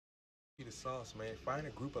secret sauce, man. Find a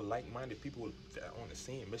group of like-minded people that are on the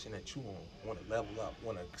same mission that you want to level up,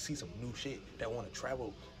 want to see some new shit, that want to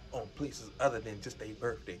travel on places other than just their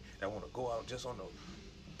birthday, that want to go out just on the.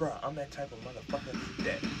 Bro, I'm that type of motherfucker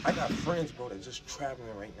that I got friends, bro, that just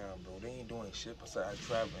traveling right now, bro. They ain't doing shit besides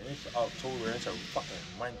traveling. It's October, it's a fucking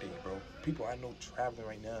Monday, bro. People I know traveling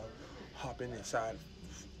right now, hopping inside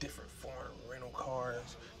different foreign rental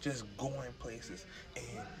cars, just going places.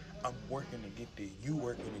 And I'm working to get there. You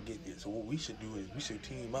working to get there. So what we should do is we should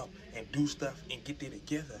team up and do stuff and get there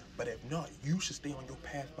together. But if not, you should stay on your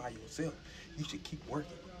path by yourself. You should keep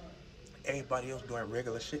working. Everybody else doing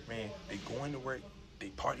regular shit, man. They going to work, they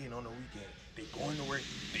partying on the weekend. They going to work,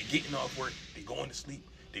 they getting off work, they going to sleep,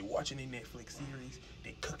 they watching a Netflix series,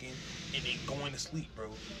 they cooking, and they going to sleep,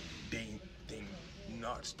 bro. They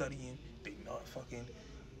not studying, they not fucking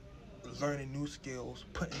learning new skills,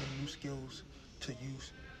 putting new skills to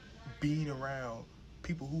use, being around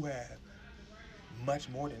people who have much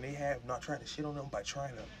more than they have, not trying to shit on them, but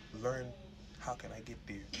trying to learn how can I get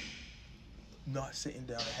there. Not sitting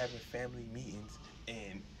down and having family meetings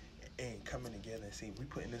and coming together and saying we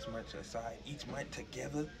putting this much aside each month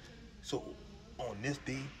together, so on this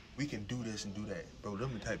day we can do this and do that, bro.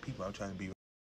 Them the type of people I'm trying to be.